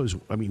saying goes,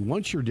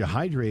 once you're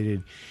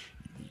dehydrated,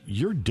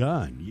 you're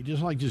done. You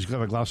just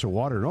have a glass of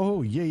water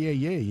and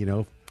yay,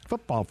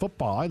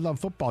 football. I love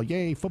football.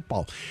 Yay,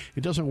 football.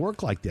 It doesn't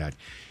work like that.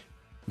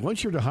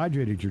 Once you're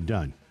dehydrated, you're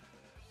done.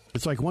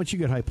 It's like once you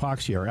get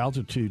hypoxia or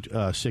altitude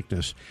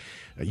sickness,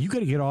 you got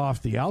to get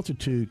off the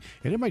altitude,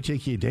 and it might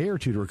take you a day or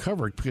two to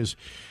recover because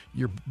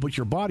your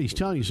body's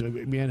telling you. So,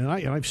 man, and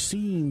I've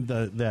seen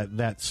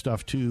that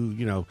stuff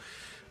too,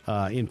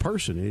 in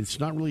person. It's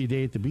not really a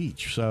day at the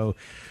beach, so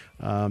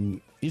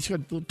it's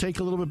going to take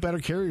a little bit better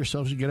care of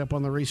yourself as you get up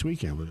on the race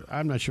weekend. But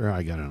I'm not sure how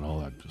I got into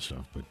all that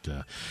stuff.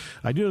 But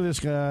I do know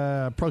this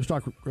Pro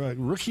Stock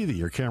Rookie of the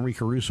Year, Camry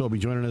Caruso, will be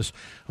joining us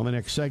on the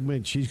next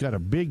segment. She's got a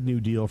big new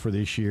deal for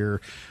this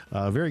year.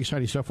 Very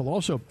exciting stuff.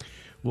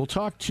 We'll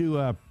talk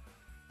to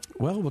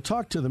Well, we'll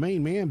talk to the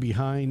main man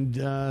behind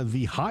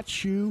the Hot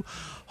Shoe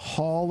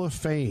Hall of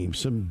Fame.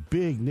 Some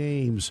big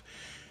names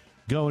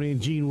going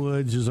in. Gene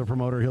Woods is a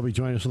promoter. He'll be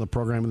joining us on the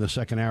program in the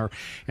second hour.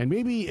 And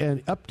maybe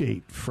an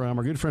update from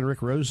our good friend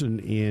Rick Rosen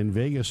in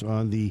Vegas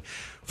on the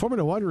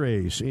Formula One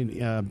race in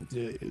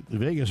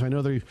Vegas. I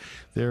know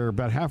they're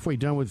about halfway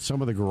done with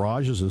some of the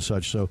garages and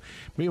such, so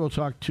maybe we'll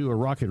talk to a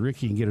Rocket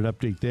Ricky and get an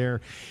update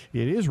there.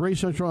 It is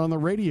Race Central on the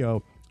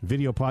radio.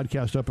 Video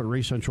podcast up at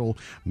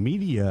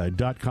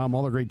RaceCentralMedia.com.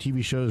 All the great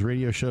TV shows,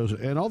 radio shows,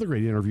 and all the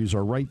great interviews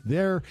are right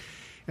there.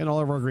 And all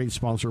of our great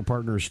sponsor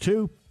partners,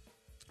 too,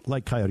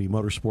 like Coyote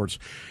Motorsports,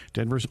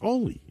 Denver's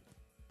only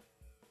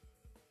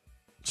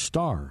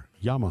Star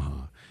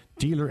Yamaha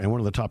dealer and one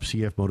of the top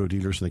CF Moto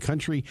dealers in the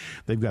country.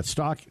 They've got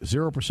stock,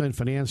 0%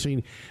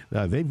 financing.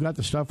 They've got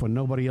the stuff when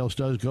nobody else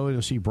does. Go in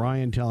and see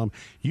Brian. Tell him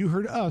you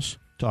heard us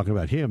talking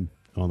about him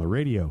on the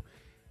radio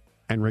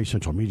and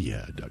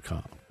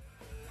RaceCentralMedia.com.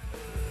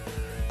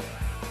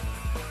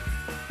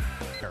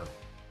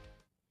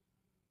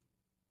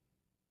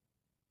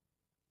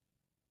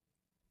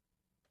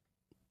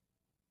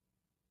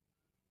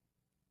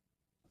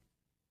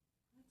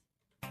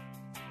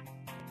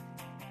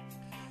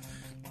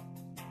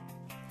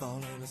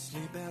 Falling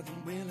asleep at the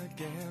wheel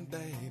again,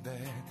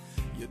 baby.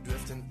 You're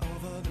drifting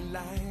over the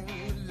line,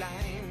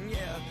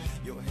 yeah.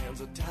 Your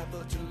hands are tight,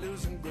 but you're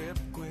losing grip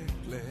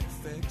quickly.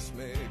 Fix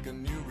me,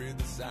 can you read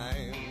the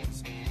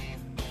signs?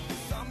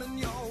 Thumbing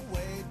your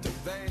way to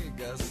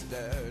Vegas,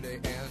 dirty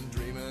and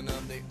dreaming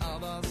of the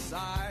other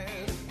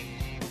side.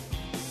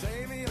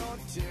 Save your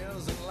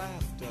tears and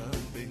laughter,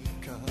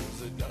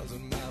 because it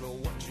doesn't matter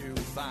what you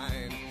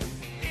find.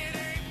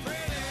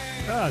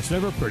 It's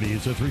never pretty.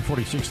 It's at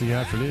 3:46 in the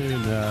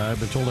afternoon. I've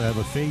been told I have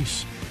a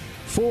face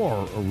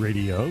for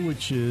radio,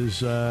 which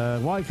is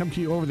why I come to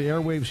you over the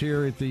airwaves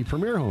here at the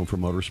premier home for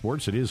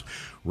motorsports. It is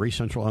Race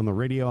Central on the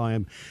radio. I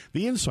am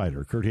the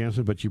insider, Kurt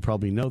Hansen, but you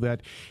probably know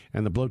that.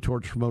 And the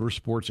blowtorch for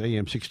motorsports,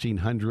 AM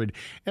 1600,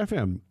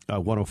 FM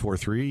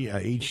 104.3,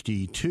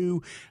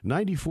 HD2,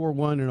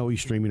 94.1, and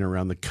always streaming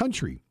around the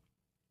country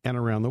and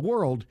around the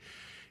world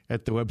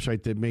at the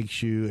website that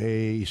makes you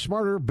a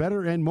smarter,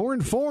 better, and more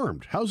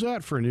informed. How's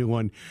that for a new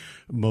one,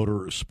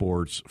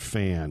 motorsports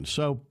fan?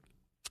 So,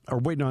 we're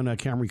waiting on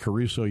Camry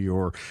Caruso,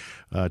 your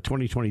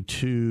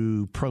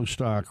 2022 Pro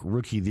Stock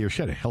Rookie of the Year.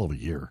 She had a hell of a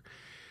year.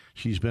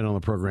 She's been on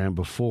the program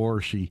before.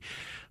 She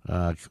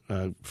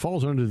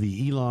falls under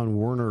the Elon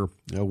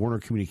Werner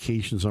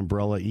Communications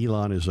umbrella.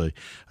 Elon is a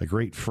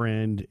great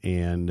friend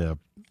and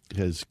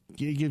has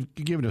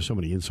given us so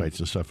many insights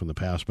and stuff in the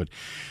past. But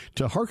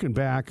to harken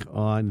back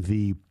on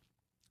the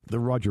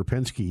Roger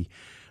Penske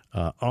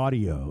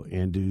audio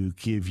and to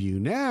give you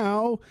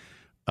now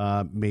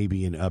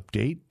maybe an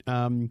update.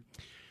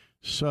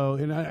 So,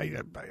 and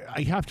I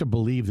have to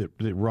believe that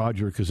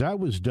Roger, because that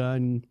was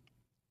done,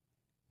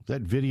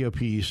 that video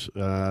piece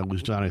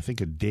was done, I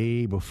think, a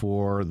day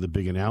before the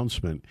big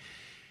announcement.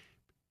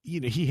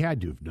 You know, he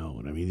had to have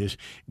known. I mean,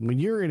 when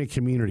you're in a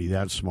community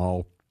that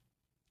small,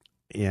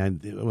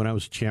 and when I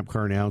was a Champ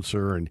Car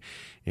announcer and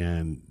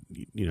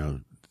you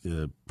know,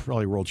 the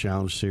probably World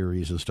Challenge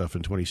Series and stuff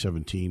in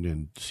 2017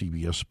 and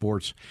CBS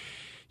Sports,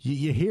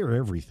 you hear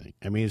everything.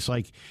 I mean, it's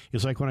like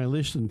when I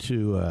listen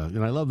to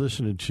and I love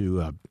listening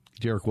to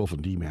Derek Wolf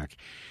and D-Mac,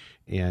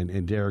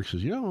 and Derek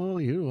says, I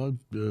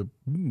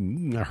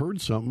heard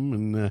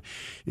something, and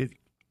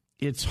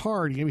it's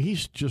hard. I mean,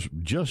 he's just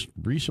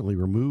recently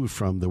removed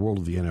from the world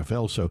of the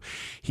NFL, so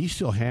he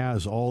still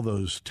has all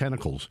those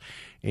tentacles,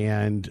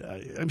 and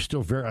I'm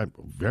still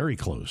very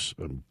close,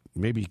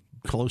 maybe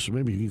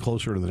even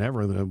closer than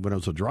ever than when I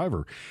was a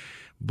driver,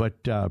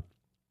 but.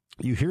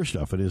 You hear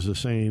stuff, and it's the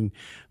saying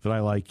that I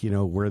like,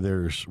 where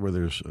there's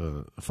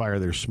fire,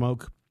 there's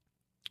smoke.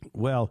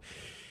 Well,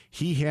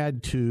 he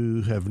had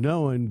to have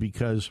known,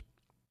 because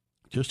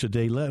just a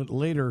day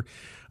later,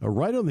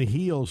 right on the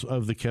heels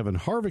of the Kevin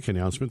Harvick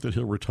announcement that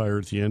he'll retire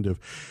at the end of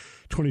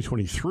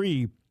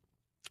 2023,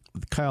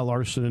 Kyle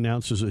Larson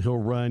announces that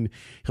he'll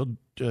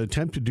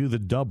attempt to do the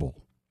double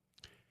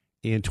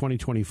in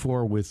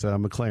 2024 with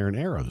McLaren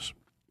Arrows.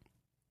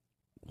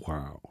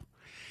 Wow.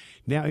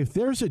 Now, if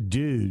there's a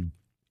dude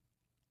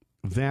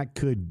that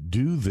could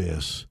do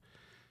this,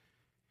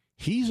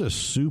 he's a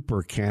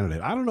super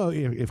candidate. I don't know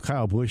if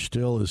Kyle Busch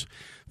still is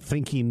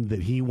thinking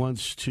that he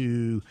wants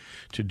to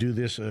do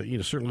this.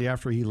 Certainly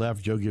after he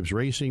left Joe Gibbs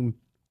Racing,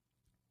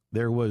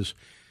 there was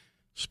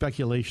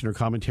speculation or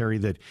commentary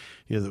that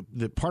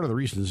that part of the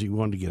reasons he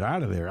wanted to get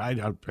out of there,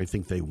 I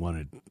think they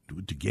wanted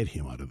to get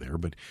him out of there,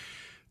 but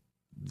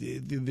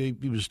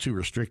he was too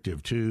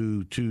restrictive,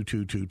 too.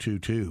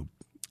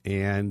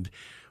 And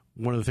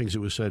one of the things that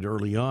was said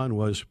early on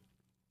was,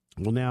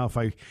 well, now if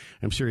I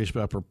am serious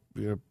about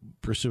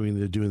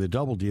pursuing doing the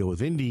double deal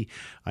with Indy,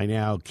 I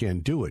now can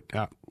do it.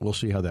 We'll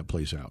see how that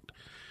plays out.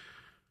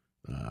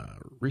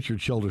 Richard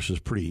Childress is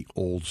pretty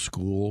old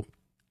school.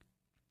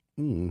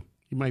 He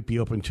might be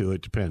open to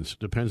it.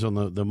 Depends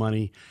on the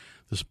money,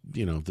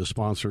 the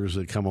sponsors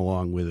that come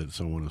along with it.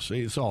 So I want to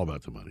say it's all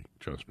about the money.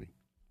 Trust me,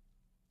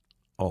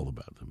 all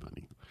about the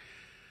money.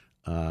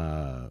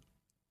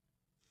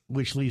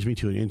 which leads me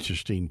to an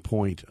interesting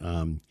point.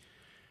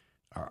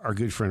 Our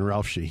good friend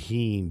Ralph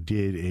Shaheen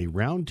did a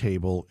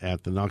roundtable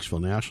at the Knoxville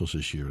Nationals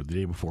this year, the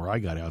day before I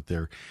got out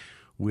there,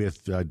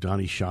 with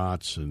Donnie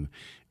Schatz and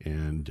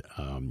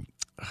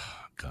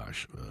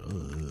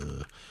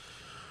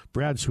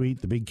Brad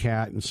Sweet, the Big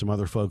Cat, and some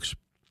other folks.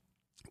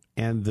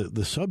 And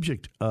the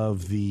subject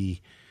of the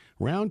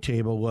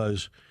roundtable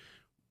was,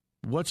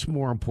 what's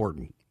more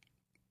important,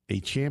 a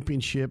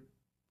championship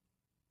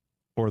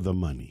or the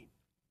money?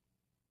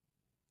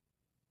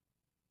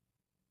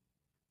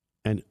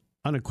 And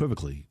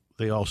unequivocally,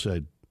 they all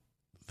said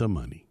the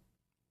money.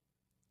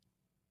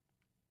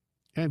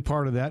 And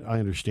part of that I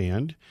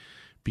understand,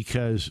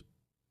 because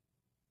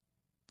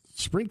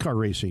sprint car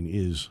racing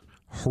is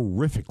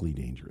horrifically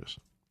dangerous.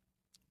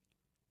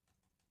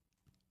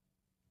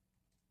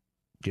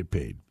 Get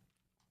paid.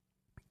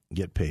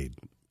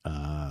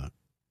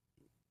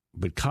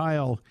 But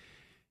Kyle,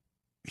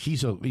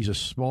 he's a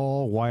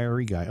small,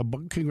 wiry guy.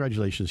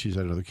 Congratulations, he's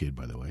had another kid,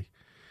 by the way.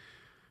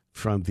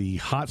 From the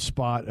hot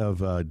spot of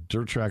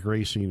dirt track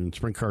racing and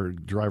sprint car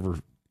driver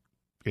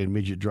and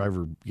midget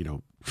driver,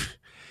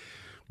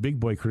 big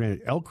boy career,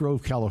 Elk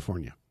Grove,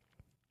 California,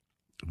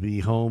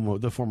 the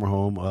former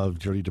home of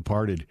dearly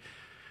departed,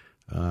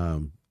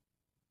 Brian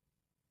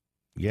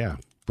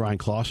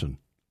Clausen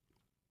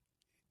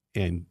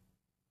and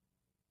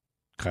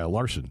Kyle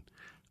Larson.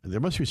 There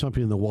must be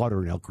something in the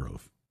water in Elk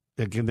Grove.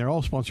 Again, they're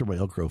all sponsored by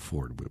Elk Grove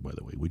Ford, by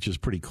the way, which is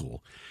pretty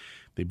cool.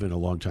 They've been a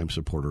longtime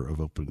supporter of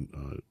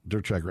open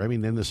dirt track. I mean,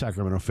 then the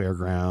Sacramento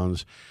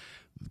Fairgrounds,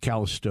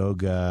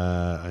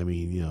 Calistoga. I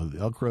mean,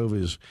 Elk Grove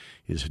is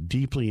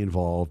deeply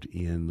involved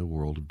in the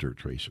world of dirt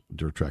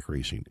track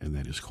racing, and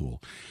that is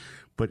cool.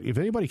 But if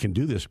anybody can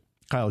do this,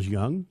 Kyle's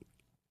young.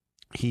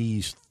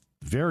 He's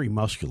very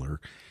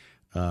muscular.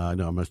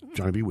 No, I'm not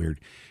trying to be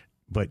weird.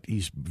 But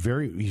he's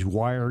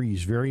wiry.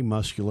 He's very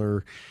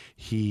muscular.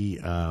 He,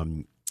 he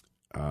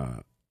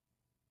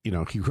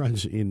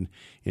runs in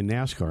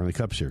NASCAR in the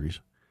Cup Series,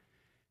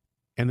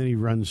 and then he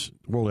runs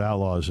World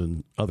Outlaws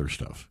and other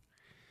stuff.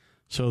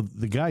 So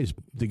the guy's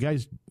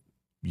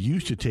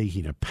used to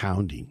taking a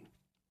pounding,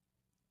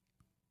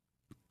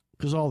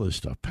 because all this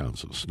stuff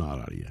pounds the snot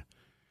out of you.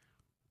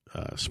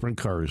 Sprint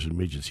cars and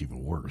midgets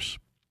even worse.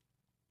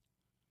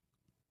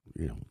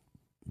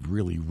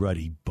 Really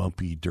ruddy,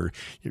 bumpy dirt.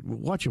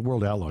 Watch a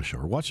World Outlaw show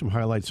or watch some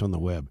highlights on the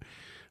web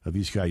of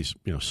these guys,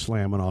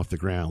 slamming off the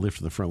ground,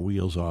 lifting the front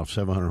wheels off,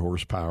 700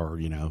 horsepower,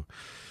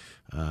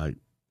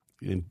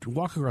 and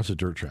walk across a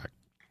dirt track.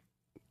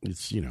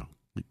 It's, you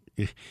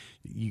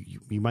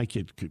might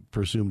get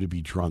presumed to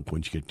be drunk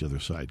once you get to the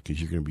other side,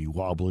 because you're going to be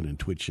wobbling and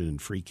twitching and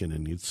freaking,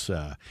 and it's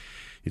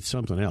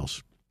something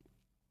else.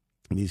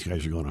 And these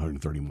guys are going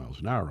 130 miles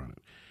an hour on it.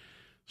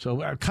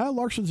 So Kyle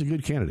Larson's a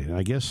good candidate, and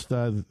I guess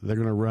they're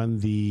going to run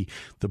the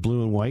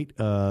blue and white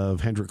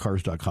of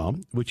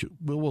HendrickCars.com, which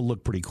will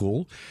look pretty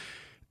cool.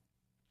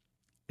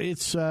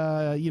 It's,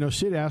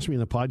 Sid asked me in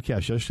the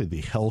podcast yesterday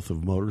the health of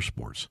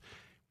motorsports,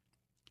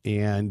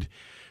 and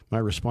my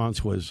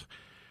response was,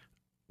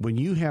 when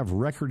you have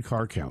record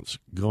car counts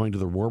going to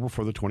the Roar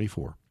before the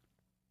 24,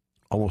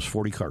 almost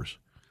 40 cars,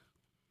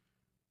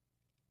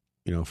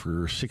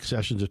 for 6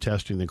 sessions of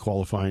testing, then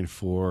qualifying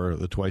for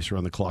the twice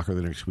around the clock or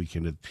the next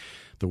weekend at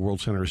the World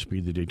Center of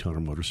Speed, the Daytona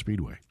Motor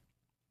Speedway.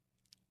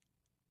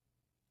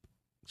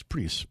 It's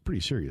pretty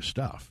serious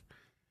stuff.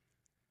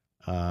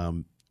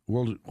 World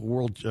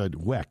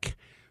WEC,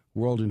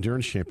 World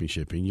Endurance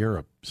Championship in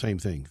Europe, same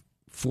thing,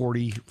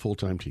 40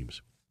 full-time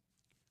teams.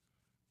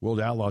 World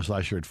Outlaws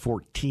last year had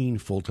 14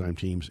 full-time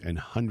teams and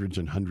hundreds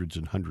and hundreds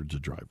and hundreds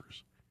of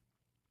drivers.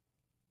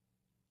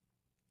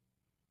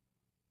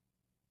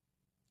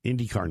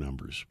 IndyCar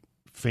numbers,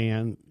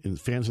 fans in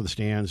the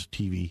stands,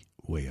 TV,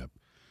 way up.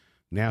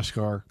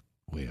 NASCAR,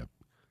 way up.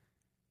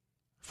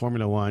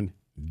 Formula One,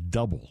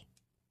 double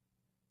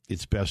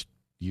its best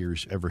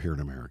years ever here in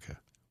America.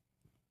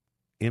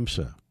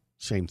 IMSA,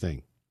 same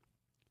thing.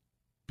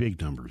 Big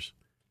numbers.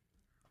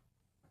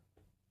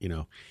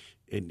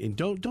 And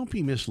don't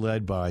be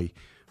misled by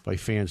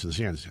fans in the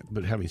stands.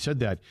 But having said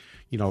that,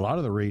 a lot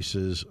of the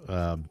races,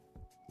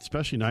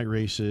 especially night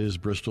races,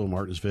 Bristol,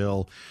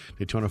 Martinsville,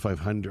 Daytona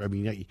 500. I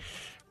mean,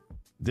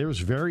 there's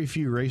very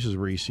few races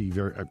where you see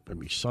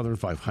Southern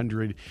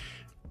 500,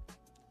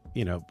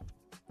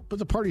 but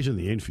the party's in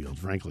the infield,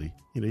 frankly.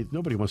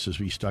 Nobody wants to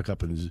be stuck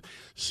up in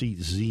seat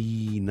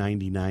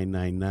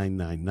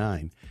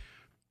Z999999.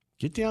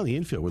 Get down the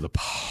infield where the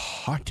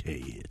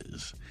party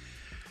is.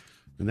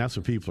 And that's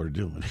what people are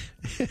doing.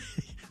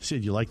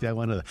 Sid, you like that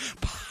one? The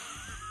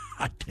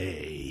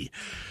party.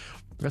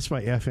 That's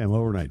my FM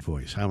overnight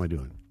voice. How am I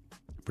doing?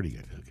 Pretty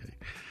good. Okay.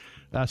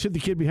 Sid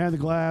the Kid behind the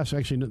glass.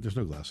 Actually, no, there's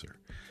no glass there.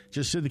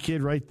 Just Sid the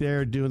Kid right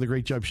there doing the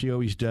great job she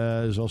always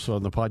does. Also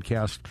on the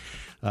podcast.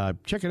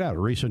 Check it out at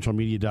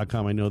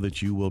RaceCentralMedia.com. I know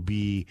that you will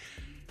be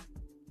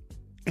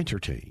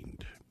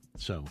entertained.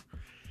 So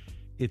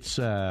it's,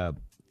 and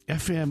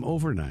FM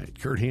Overnight.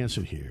 Kurt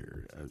Hansen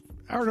here.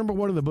 Hour number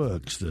one of the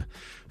books. The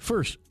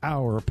first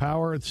hour of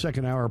Power, the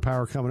second hour of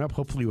Power coming up.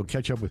 Hopefully we'll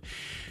catch up with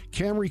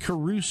Camry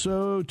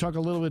Caruso, talk a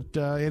little bit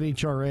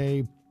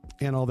NHRA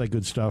and all that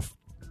good stuff.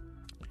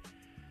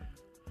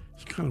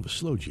 It's kind of a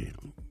slow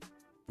jam.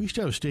 We used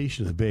to have a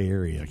station in the Bay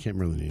Area. I can't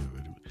remember the name of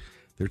it.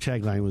 Their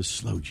tagline was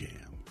Slow Jam.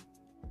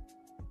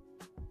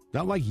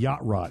 Not like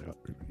Yacht Rock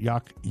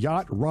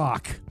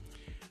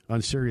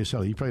on Sirius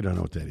XM. You probably don't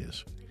know what that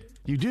is.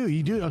 You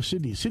do. Oh,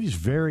 Sydney. Sydney's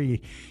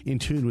very in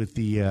tune with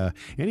the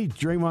any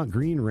Draymond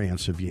Green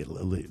rants of you.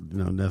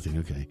 No, nothing.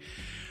 Okay.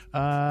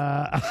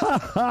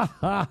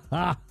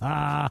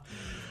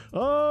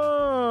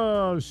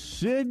 Oh,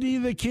 Sydney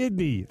the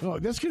Kidney. Oh,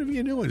 that's going to be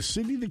a new one.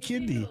 Sydney the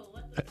Kidney.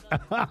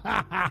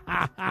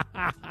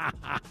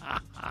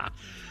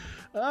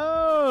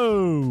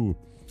 Oh,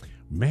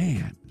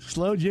 man.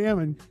 Slow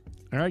jamming.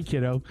 All right,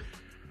 kiddo.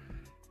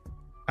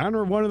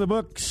 Honor one of the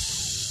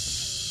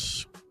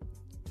books.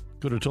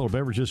 Go to Total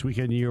Beverage this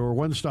weekend, your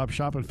one-stop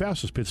shop and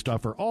fastest pit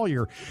stop for all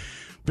your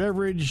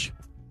beverage,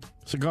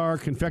 cigar,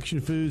 confection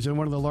foods, and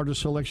one of the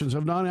largest selections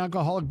of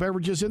non-alcoholic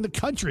beverages in the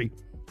country.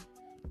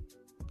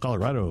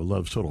 Colorado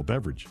loves Total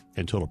Beverage,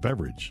 and Total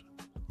Beverage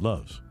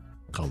loves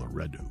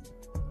Colorado.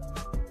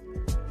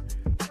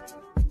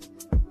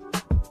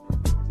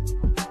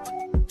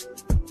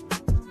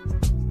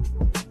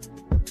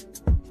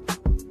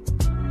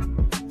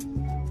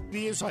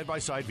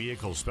 Side-by-side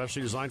vehicle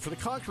specially designed for the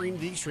conquering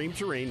the extreme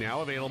terrain,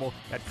 now available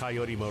at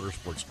Coyote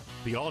Motorsports.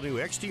 The all-new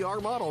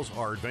XTR models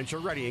are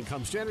adventure-ready and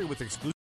come standard with exclusive